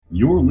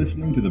You're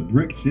listening to the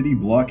Brick City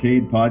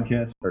Blockade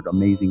podcast. Heard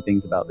amazing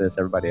things about this.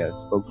 Everybody I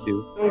spoke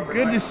to. Oh,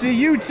 good to see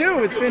you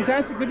too. It's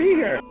fantastic to be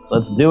here.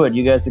 Let's do it.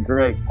 You guys are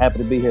great. Happy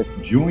to be here.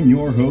 Join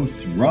your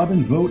hosts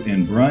Robin Vogt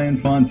and Brian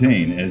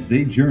Fontaine as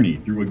they journey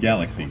through a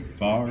galaxy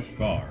far,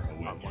 far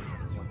away. I'm one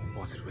with the Force. The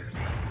Force is with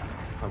me.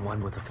 I'm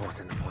one with the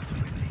Force, and the Force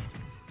is with me.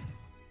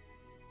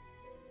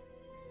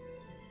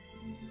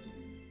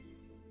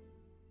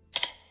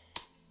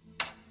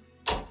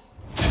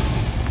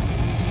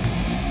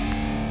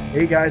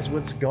 Hey guys,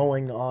 what's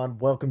going on?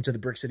 Welcome to the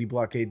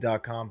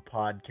BrickCityBlockade.com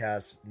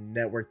podcast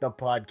network, the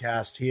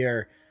podcast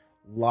here.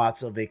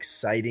 Lots of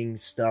exciting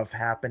stuff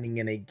happening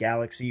in a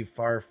galaxy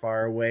far,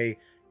 far away.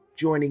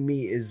 Joining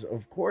me is,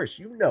 of course,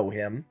 you know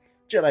him,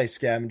 Jedi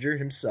Scavenger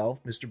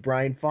himself, Mr.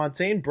 Brian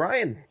Fontaine.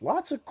 Brian,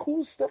 lots of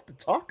cool stuff to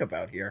talk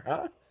about here,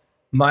 huh?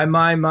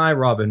 My,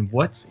 Robin,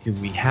 what do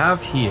we have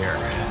here?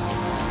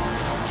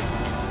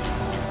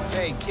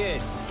 Hey,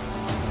 kid.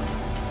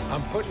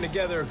 I'm putting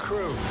together a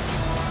crew.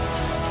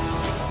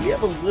 We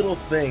have a little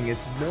thing.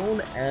 It's known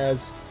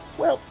as,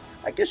 well,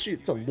 I guess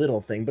it's a little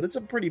thing, but it's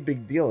a pretty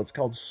big deal. It's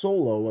called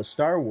Solo, a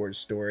Star Wars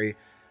story.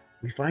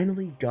 We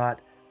finally got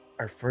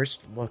our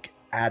first look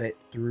at it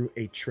through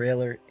a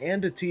trailer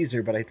and a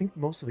teaser, but I think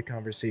most of the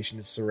conversation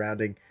is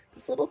surrounding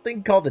this little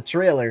thing called the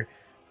trailer.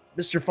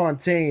 Mr.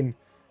 Fontaine,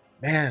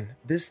 man,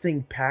 this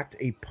thing packed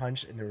a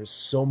punch, and there was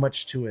so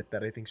much to it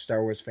that I think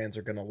Star Wars fans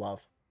are going to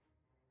love.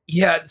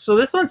 Yeah, so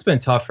this one's been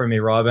tough for me,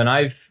 Robin.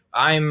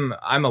 I'm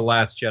a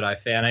Last Jedi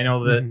fan. I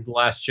know that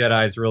Last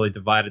Jedi has really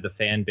divided the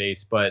fan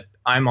base, but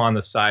I'm on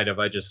the side of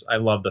I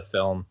love the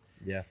film.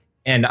 Yeah.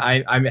 And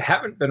I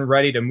haven't been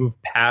ready to move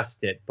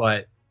past it,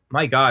 but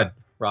my God,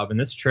 Robin,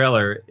 this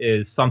trailer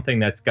is something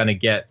that's going to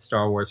get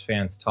Star Wars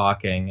fans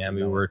talking. And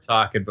we were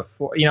talking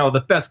before,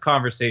 the best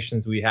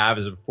conversations we have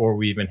is before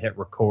we even hit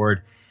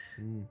record.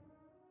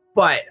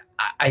 But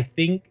I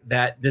think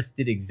that this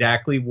did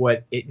exactly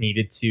what it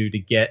needed to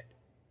get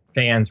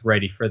fans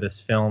ready for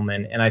this film,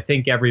 and I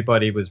think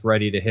everybody was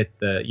ready to hit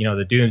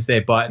the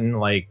doomsday button.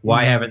 Like,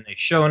 why haven't they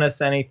shown us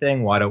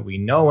anything? Why don't we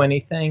know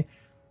anything?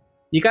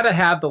 You got to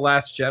have The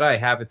Last Jedi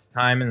have its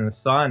time in the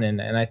sun,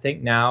 and I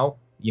think now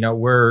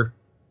we're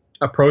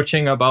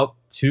approaching about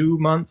 2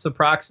 months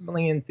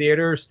approximately in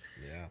theaters.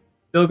 Yeah,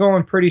 still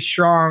going pretty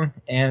strong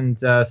and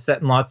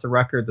setting lots of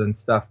records and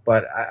stuff.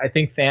 But I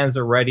think fans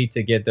are ready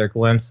to get their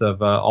glimpse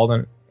of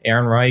Alden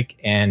Ehrenreich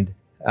and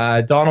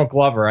Donald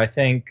Glover. I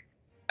think.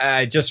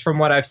 Just from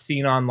what I've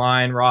seen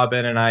online,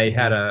 Robin, and I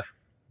had a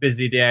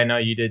busy day. I know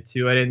you did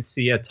too. I didn't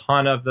see a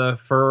ton of the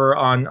fur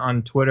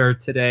on Twitter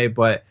today,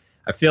 but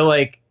I feel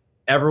like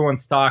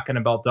everyone's talking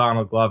about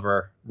Donald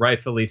Glover,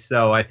 rightfully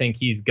so. I think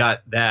he's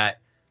got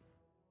that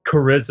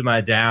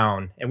charisma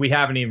down, and we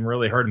haven't even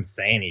really heard him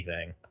say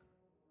anything.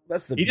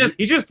 He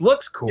just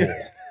looks cool.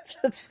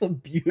 That's the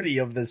beauty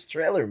of this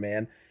trailer,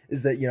 man,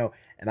 is that,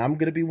 and I'm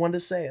going to be one to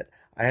say it.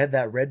 I had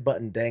that red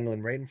button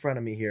dangling right in front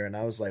of me here, and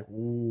I was like,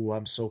 ooh,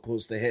 I'm so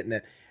close to hitting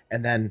it.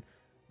 And then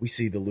we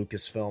see the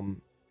Lucasfilm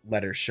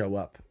letter show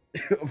up,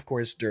 of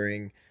course,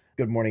 during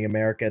Good Morning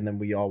America, and then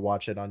we all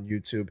watch it on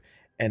YouTube.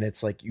 And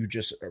it's like you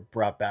just are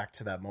brought back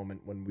to that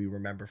moment when we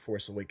remember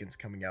Force Awakens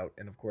coming out.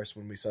 And, of course,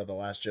 when we saw The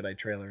Last Jedi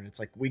trailer, and it's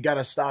like, we got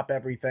to stop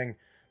everything.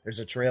 There's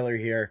a trailer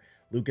here.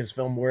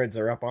 Lucasfilm words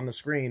are up on the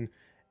screen.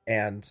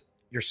 And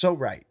you're so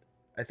right.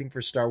 I think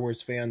for Star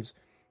Wars fans,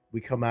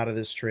 we come out of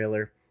this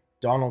trailer,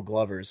 Donald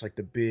Glover is like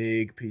the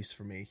big piece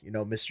for me.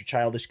 Mr.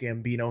 Childish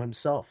Gambino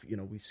himself.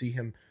 We see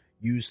him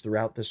used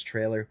throughout this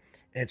trailer.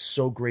 And it's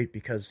so great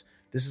because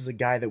this is a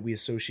guy that we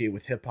associate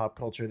with hip hop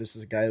culture. This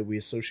is a guy that we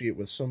associate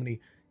with so many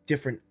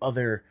different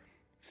other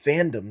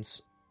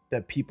fandoms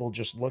that people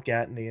just look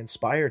at and they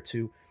inspire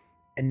to.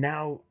 And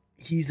now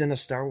he's in a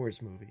Star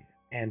Wars movie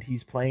and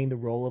he's playing the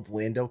role of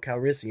Lando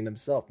Calrissian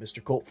himself,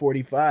 Mr. Colt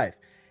 45.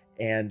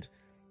 And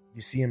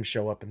you see him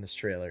show up in this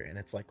trailer and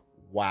it's like,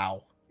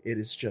 wow, it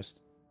is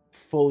just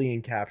fully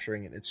in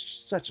capturing it. It's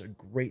such a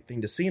great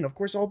thing to see. And of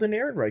course, Alden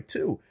Ehrenreich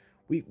too.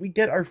 We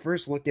get our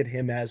first look at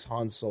him as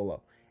Han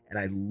Solo. And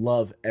I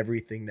love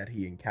everything that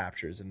he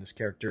captures in this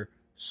character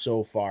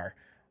so far.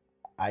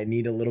 I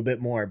need a little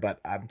bit more, but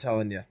I'm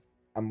telling you,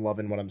 I'm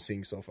loving what I'm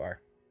seeing so far.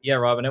 Yeah,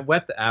 Robin, it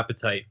whet the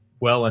appetite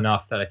well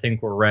enough that I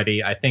think we're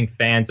ready. I think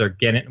fans are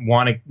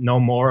want to know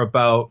more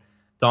about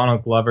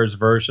Donald Glover's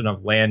version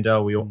of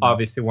Lando. We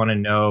obviously want to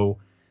know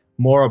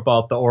more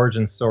about the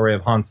origin story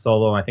of Han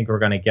Solo. I think we're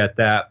going to get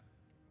that.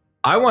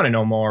 I want to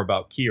know more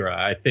about Qi'ra.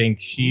 I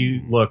think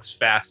she looks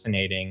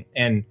fascinating.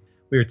 And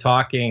we were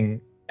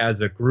talking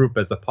as a group,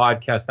 as a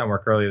podcast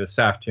network earlier this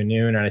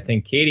afternoon, and I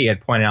think Katie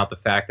had pointed out the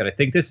fact that I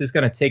think this is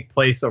going to take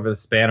place over the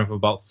span of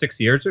about 6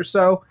 years or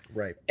so.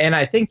 Right. And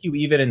I think you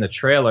even in the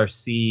trailer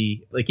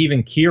see, like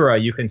even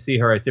Qi'ra, you can see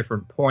her at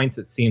different points,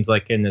 it seems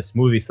like, in this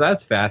movie. So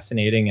that's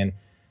fascinating. And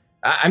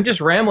I'm just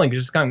rambling.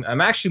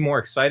 I'm actually more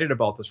excited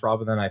about this,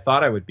 Robin, than I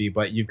thought I would be.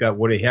 But you've got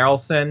Woody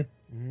Harrelson,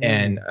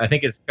 and I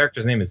think his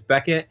character's name is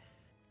Beckett.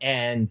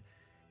 And,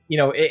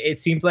 it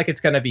seems like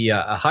it's going to be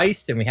a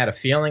heist, and we had a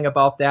feeling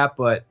about that.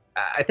 But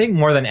I think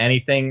more than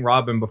anything,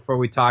 Robin, before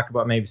we talk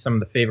about maybe some of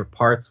the favorite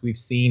parts we've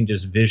seen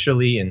just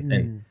visually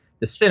and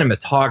the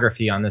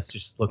cinematography on this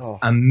just looks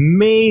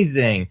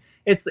amazing.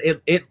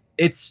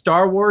 It's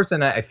Star Wars,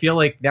 and I feel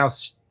like now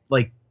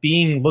like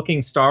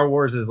looking Star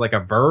Wars is like a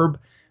verb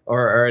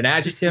or an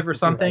adjective or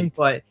something,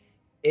 right.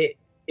 But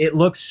it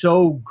looks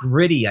so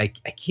gritty. I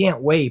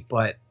can't wait,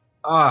 but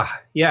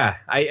yeah.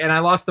 I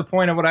lost the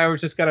point of what I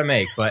was just gonna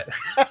make, but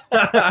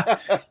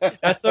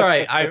that's all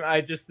right.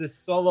 I just, this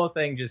Solo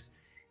thing just,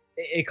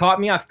 it caught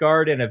me off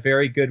guard in a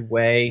very good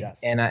way.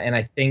 Yes. And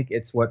I think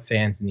it's what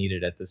fans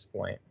needed at this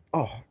point.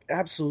 Oh,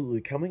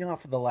 absolutely. Coming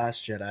off of The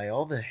Last Jedi,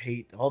 all the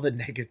hate, all the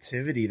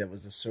negativity that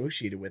was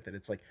associated with it,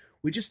 it's like,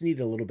 we just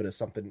needed a little bit of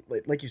something,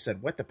 like you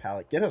said, whet the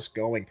palate, get us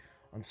going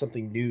on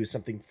something new,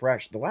 something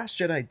fresh. The Last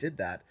Jedi did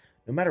that,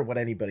 no matter what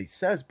anybody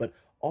says, but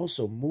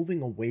also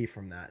moving away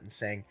from that and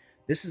saying,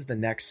 this is the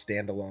next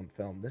standalone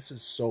film. This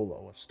is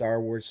Solo, a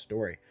Star Wars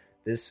story.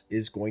 This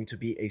is going to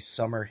be a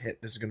summer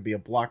hit. This is going to be a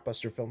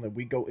blockbuster film that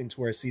we go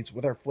into our seats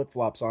with our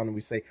flip-flops on and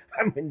we say,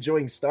 I'm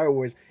enjoying Star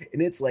Wars,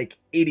 and it's like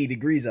 80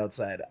 degrees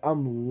outside.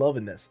 I'm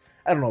loving this.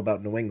 I don't know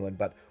about New England,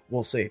 but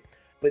we'll see.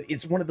 But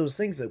it's one of those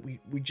things that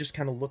we just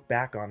kind of look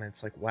back on, and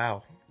it's like,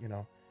 wow, you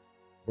know,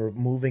 we're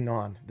moving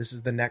on. This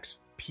is the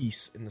next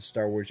piece in the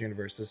Star Wars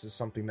universe. This is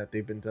something that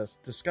they've been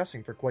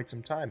discussing for quite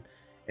some time.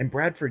 And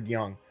Bradford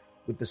Young,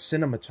 with the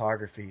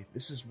cinematography,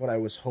 this is what I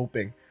was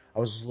hoping. I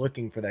was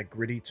looking for that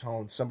gritty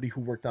tone, somebody who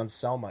worked on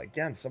Selma,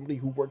 again, somebody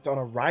who worked on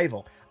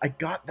Arrival. I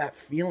got that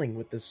feeling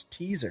with this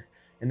teaser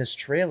and this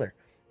trailer.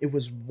 It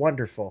was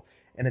wonderful,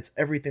 and it's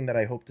everything that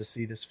I hope to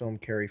see this film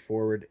carry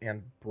forward,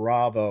 and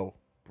bravo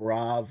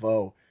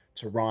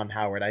to Ron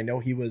Howard. I know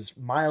he was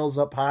miles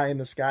up high in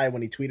the sky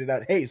when he tweeted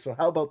out, hey, so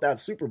how about that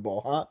Super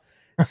Bowl,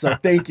 huh? So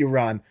thank you,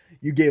 Ron.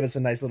 You gave us a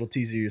nice little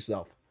teaser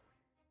yourself.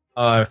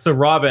 So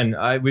Robin,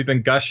 we've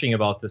been gushing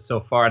about this so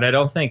far, and I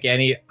don't think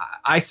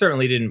I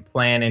certainly didn't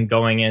plan in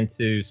going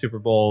into Super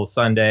Bowl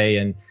Sunday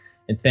and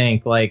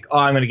think like, oh,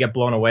 I'm going to get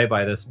blown away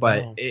by this,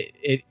 but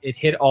it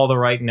hit all the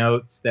right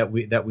notes that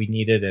we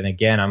needed. And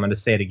again, I'm going to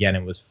say it again,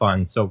 it was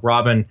fun. So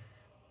Robin,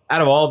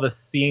 out of all the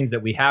scenes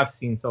that we have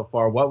seen so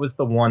far, what was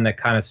the one that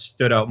kind of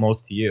stood out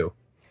most to you?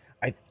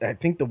 I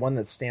think the one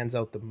that stands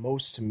out the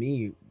most to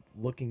me,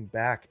 looking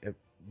back at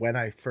when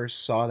I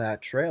first saw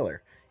that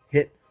trailer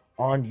hit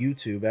on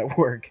YouTube at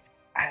work,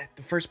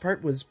 the first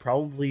part was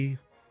probably,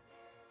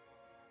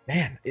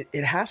 man,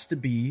 it has to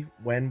be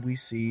when we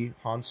see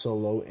Han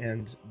Solo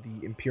and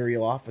the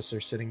Imperial officer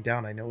sitting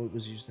down. I know it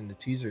was used in the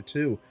teaser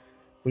too,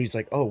 but he's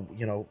like, oh,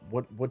 you know,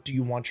 what do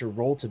you want your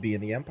role to be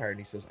in the Empire? And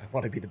he says, I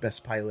want to be the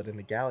best pilot in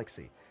the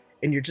galaxy.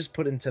 And you're just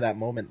put into that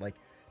moment, like,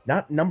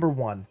 not number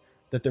one,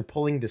 that they're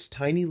pulling this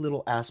tiny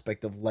little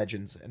aspect of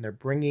Legends and they're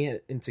bringing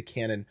it into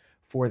canon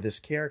for this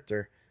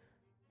character.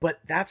 But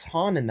that's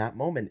Han in that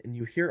moment, and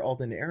you hear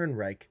Alden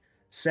Ehrenreich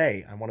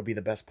say, I want to be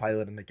the best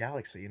pilot in the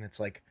galaxy, and it's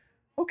like,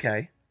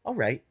 okay, all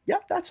right,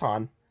 yep, that's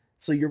Han.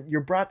 So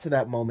you're brought to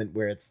that moment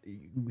where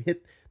you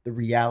hit the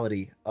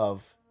reality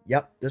of,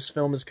 yep, this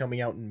film is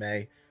coming out in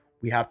May,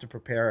 we have to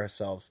prepare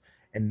ourselves,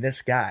 and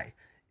this guy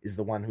is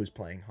the one who's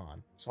playing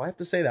Han. So I have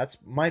to say that's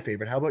my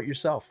favorite. How about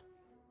yourself?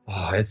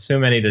 Oh, it's so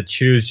many to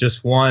choose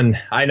just one.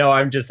 I know,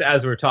 I'm just,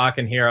 as we're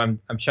talking here, I'm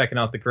checking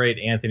out the great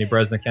Anthony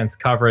Breznican's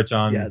coverage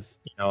on,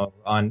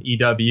 on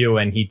EW,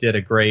 and he did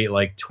a great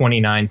like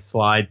 29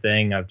 slide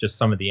thing of just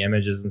some of the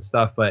images and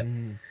stuff. But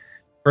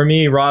for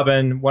me,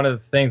 Robin, one of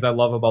the things I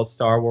love about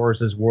Star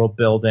Wars is world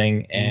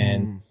building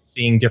and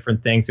seeing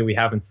different things that we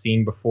haven't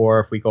seen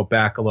before. If we go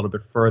back a little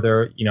bit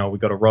further, you know, we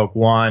go to Rogue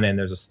One and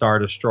there's a Star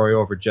Destroyer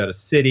over Jedha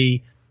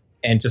City,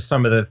 and just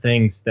some of the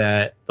things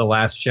that The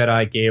Last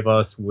Jedi gave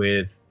us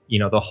with, you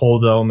know, the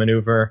Holdo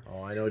maneuver.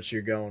 Oh, I know what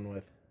you're going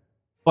with.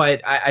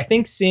 But I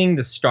think seeing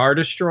the Star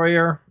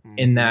Destroyer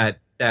in that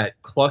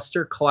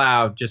cluster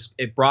cloud, just,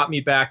 it brought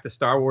me back to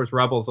Star Wars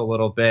Rebels a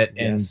little bit.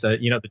 Yes.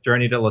 And the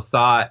journey to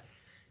Lasat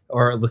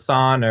or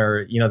Lasan,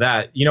 or,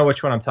 you know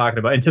which one I'm talking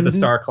about, into the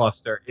Star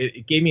Cluster.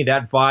 It gave me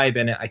that vibe.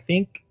 And I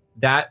think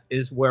that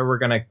is where we're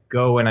going to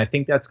go. And I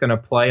think that's going to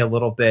play a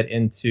little bit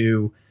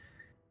into,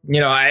 we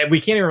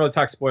can't even really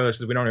talk spoilers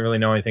because we don't really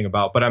know anything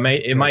about, but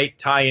it might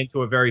tie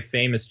into a very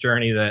famous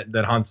journey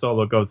that Han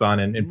Solo goes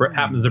on and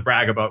happens to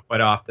brag about quite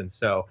often.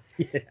 So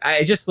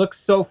it just looks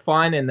so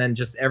fun. And then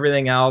just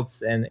everything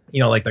else, and,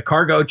 like the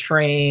cargo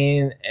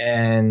train,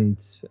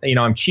 and,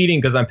 I'm cheating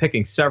because I'm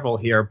picking several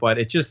here, but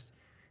it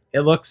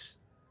looks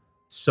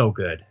so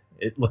good.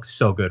 It looks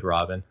so good,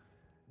 Robin.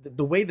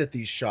 The way that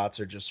these shots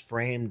are just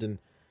framed, and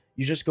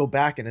you just go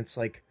back and it's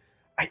like,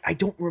 I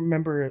don't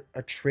remember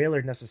a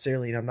trailer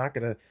necessarily, and I'm not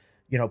going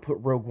to, put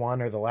Rogue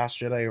One or The Last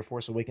Jedi or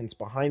Force Awakens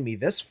behind me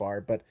this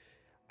far, but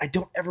I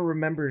don't ever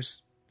remember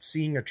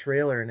seeing a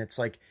trailer and it's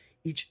like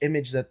each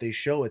image that they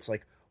show, it's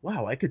like,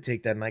 wow, I could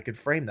take that and I could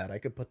frame that. I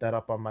could put that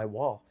up on my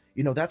wall.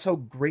 That's how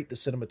great the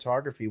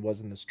cinematography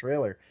was in this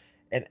trailer.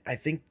 And I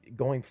think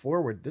going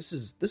forward, this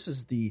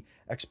is the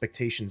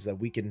expectations that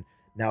we can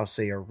now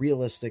say are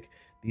realistic.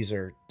 These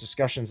are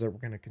discussions that we're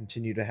going to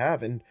continue to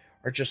have and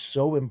are just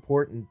so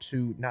important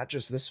to not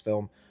just this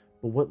film,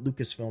 but what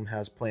Lucasfilm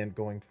has planned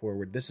going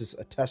forward. This is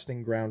a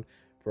testing ground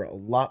for a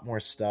lot more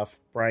stuff.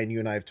 Brian, you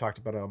and I have talked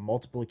about it on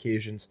multiple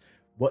occasions.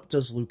 What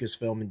does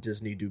Lucasfilm and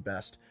Disney do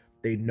best?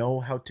 They know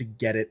how to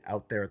get it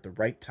out there at the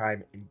right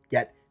time and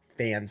get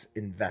fans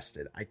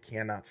invested. I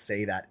cannot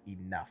say that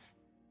enough.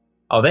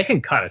 Oh, they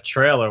can cut a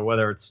trailer,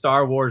 whether it's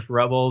Star Wars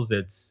Rebels,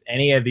 it's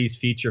any of these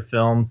feature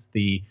films,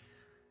 the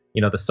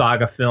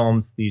saga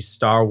films, these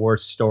Star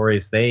Wars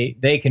stories.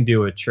 They can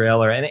do a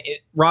trailer. And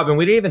Robin,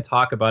 we didn't even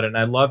talk about it.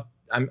 And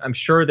I'm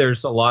sure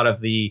there's a lot of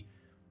the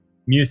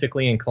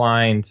musically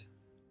inclined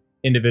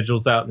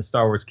individuals out in the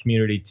Star Wars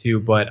community too,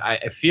 but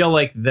I feel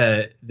like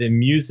the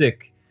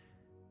music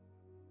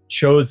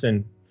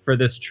chosen for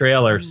this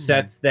trailer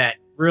sets that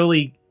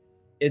really,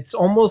 it's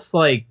almost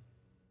like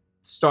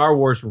Star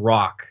Wars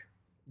rock.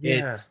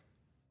 Yeah. It's,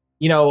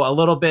 a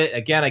little bit,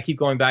 again, I keep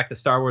going back to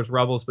Star Wars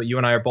Rebels, but you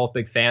and I are both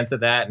big fans of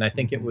that. And I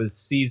think it was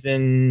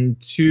season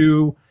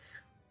 2.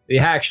 They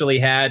actually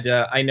had,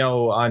 I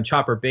know on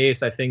Chopper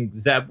Base, I think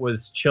Zeb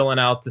was chilling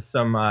out to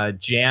some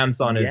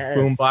jams on his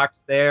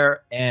boombox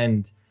there.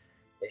 And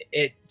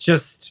it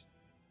just,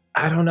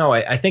 I don't know.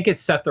 I think it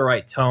set the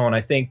right tone.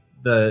 I think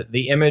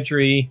the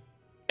imagery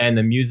and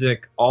the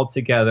music all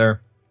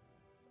together,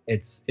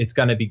 it's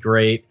going to be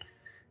great.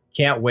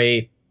 Can't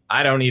wait.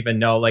 I don't even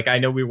know. Like, I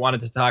know we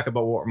wanted to talk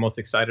about what we're most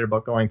excited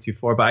about going to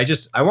for, but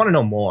I want to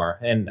know more.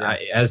 And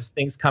as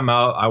things come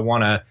out, I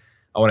want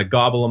to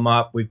gobble them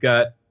up. We've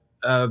got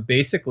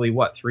basically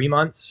 3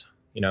 months,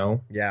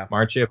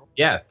 March, April.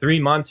 3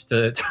 months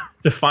to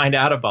find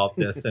out about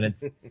this. And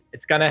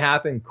it's going to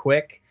happen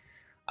quick.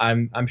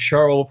 I'm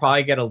sure we'll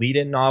probably get a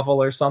lead-in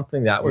novel or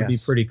something. That would be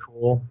pretty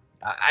cool.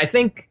 I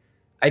think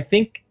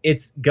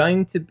it's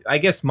going to, I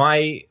guess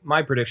my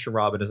prediction,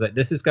 Robin, is that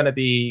this is going to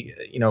be,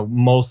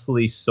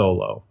 mostly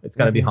solo. It's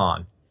going to be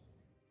Han.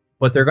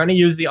 But they're going to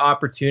use the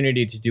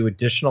opportunity to do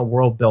additional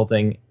world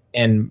building.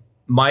 And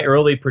my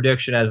early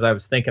prediction as I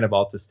was thinking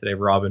about this today,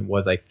 Robin,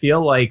 was I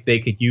feel like they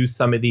could use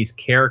some of these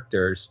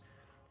characters.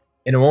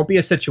 And it won't be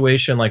a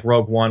situation like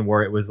Rogue One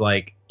where it was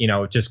like,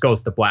 it just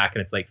goes to black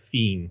and it's like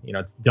Fiend,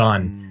 it's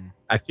done.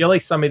 I feel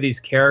like some of these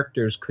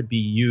characters could be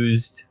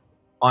used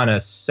on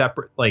a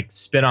separate, like,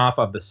 spin-off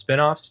of the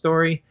spin-off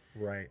story.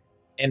 Right.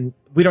 And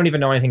we don't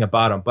even know anything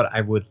about them, but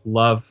I would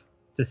love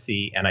to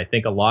see, and I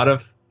think a lot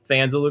of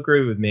fans will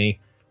agree with me,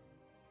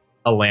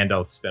 a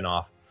Lando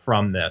spin-off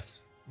from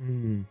this.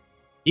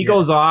 He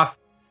goes off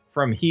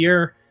from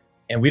here,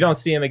 and we don't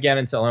see him again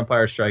until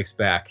Empire Strikes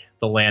Back.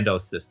 The Lando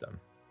system.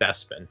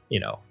 Bespin,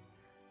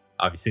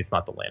 Obviously, it's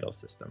not the Lando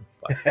system,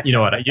 but you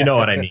know what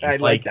I mean. I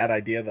like that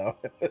idea, though.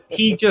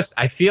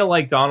 I feel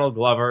like Donald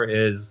Glover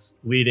is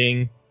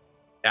leading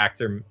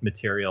actor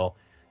material,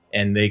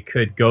 and they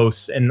could go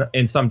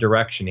in some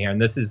direction here.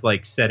 And this is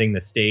like setting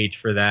the stage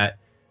for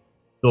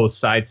those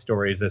side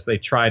stories as they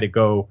try to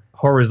go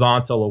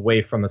horizontal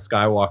away from the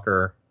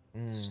Skywalker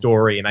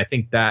story. And I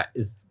think that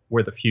is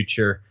where the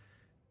future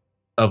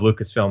of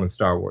Lucasfilm and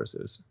Star Wars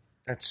is.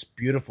 That's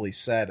beautifully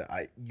said.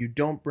 You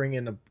don't bring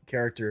in a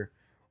character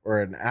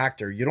or an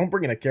actor. You don't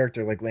bring in a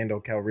character like Lando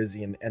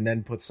Calrissian and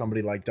then put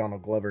somebody like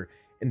Donald Glover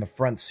in the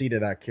front seat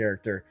of that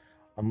character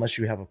unless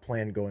you have a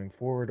plan going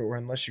forward, or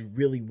unless you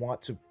really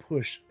want to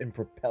push and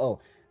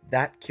propel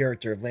that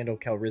character of Lando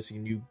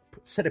Calrissian. You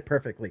said it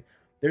perfectly.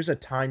 There's a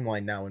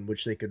timeline now in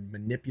which they could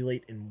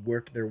manipulate and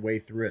work their way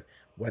through it,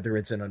 whether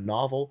it's in a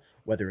novel,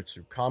 whether it's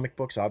through comic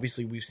books.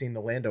 Obviously, we've seen the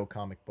Lando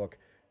comic book,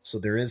 so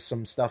there is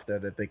some stuff there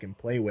that they can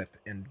play with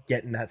and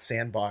get in that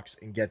sandbox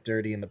and get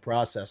dirty in the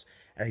process.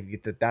 And I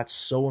think that that's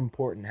so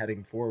important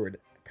heading forward.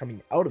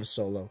 Coming out of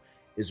Solo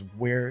is,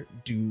 where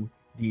do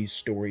these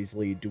stories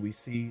lead? Do we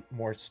see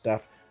more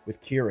stuff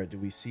with Kira? Do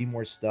we see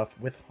more stuff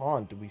with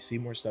Han? Do we see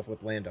more stuff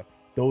with Lando?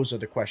 Those are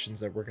the questions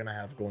that we're going to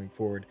have going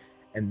forward,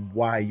 and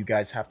why you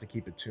guys have to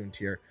keep it tuned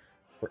here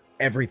for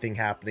everything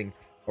happening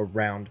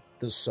around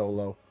the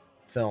Solo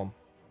film.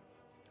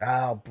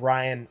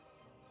 Brian,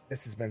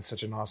 this has been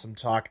such an awesome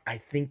talk. I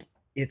think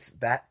it's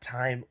that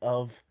time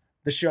of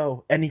the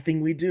show.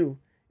 Anything we do,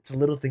 it's a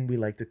little thing we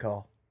like to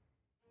call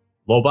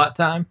Lobot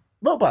time.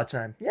 Lobot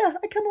time. Yeah,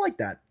 I kind of like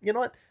that. You know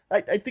what?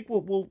 I think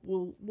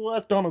we'll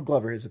ask Donald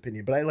Glover his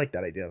opinion, but I like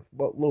that idea.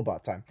 Well,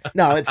 Lobot time.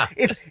 No,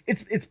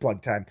 it's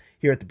plug time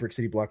here at the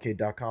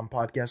BrickCityBlockade.com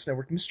podcast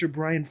network. Mr.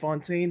 Brian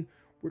Fontaine,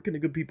 where can the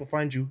good people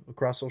find you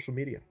across social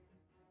media?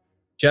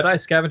 Jedi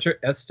Scavenger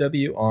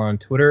SW on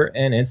Twitter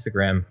and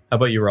Instagram. How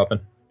about you,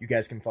 Robin? You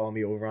guys can follow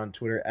me over on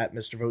Twitter at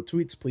Mr. Vote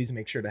Tweets. Please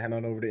make sure to head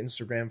on over to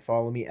Instagram.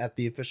 Follow me at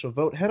The Official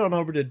Vote. Head on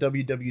over to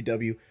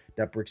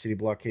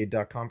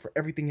www.brickcityblockade.com for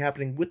everything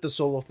happening with the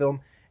Solo film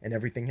and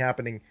everything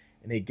happening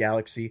in a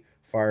galaxy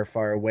far,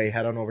 far away.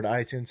 Head on over to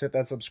iTunes, hit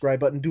that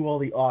subscribe button, do all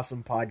the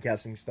awesome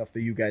podcasting stuff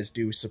that you guys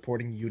do.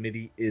 Supporting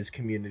Unity is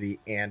community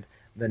and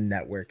the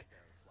network.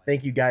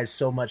 Thank you guys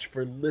so much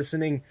for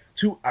listening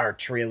to our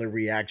trailer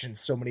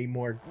reactions. So many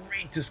more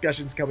great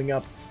discussions coming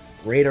up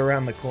right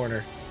around the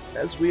corner.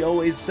 As we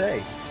always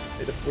say,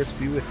 may the Force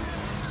be with you.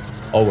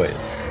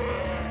 Always.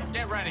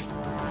 Get ready.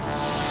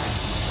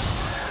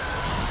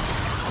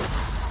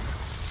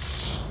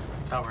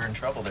 Thought we were in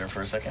trouble there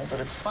for a second, but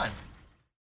it's fine.